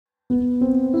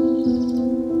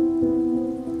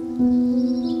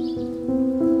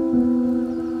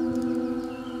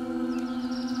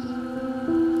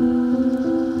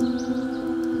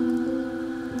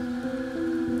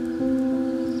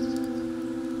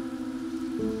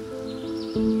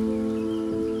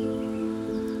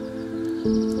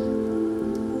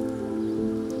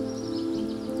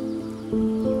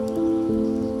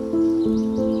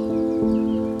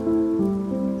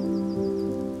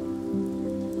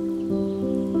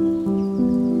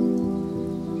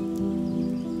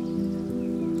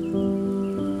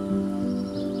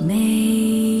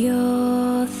May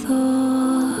your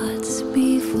thoughts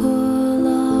be full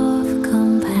of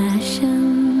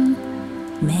compassion.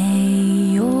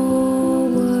 May your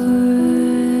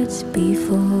words be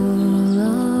full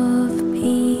of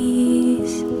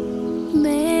peace.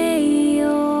 May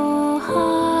your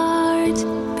heart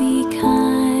be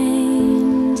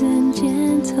kind and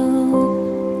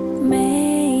gentle.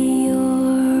 May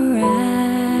your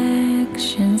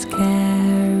actions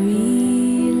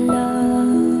carry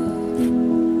love.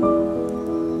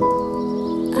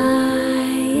 I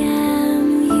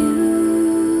am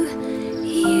you,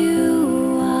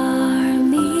 you are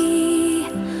me,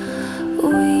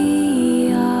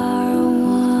 we are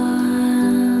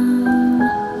one.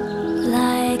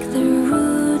 Like the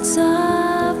roots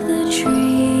of the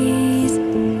trees,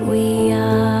 we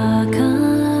are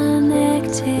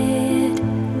connected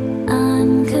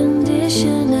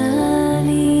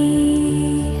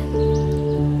unconditionally.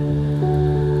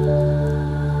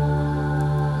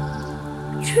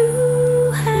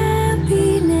 True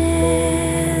happiness,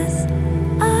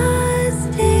 a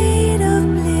state of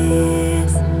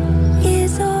bliss,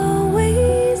 is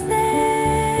always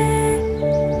there,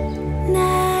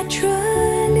 naturally,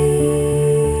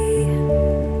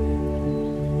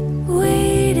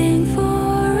 waiting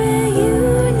for a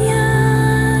union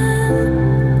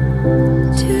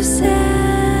to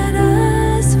set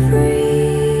us free.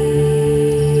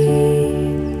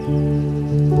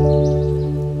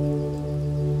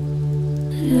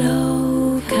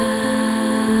 Lokah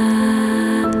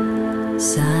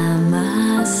Samastah.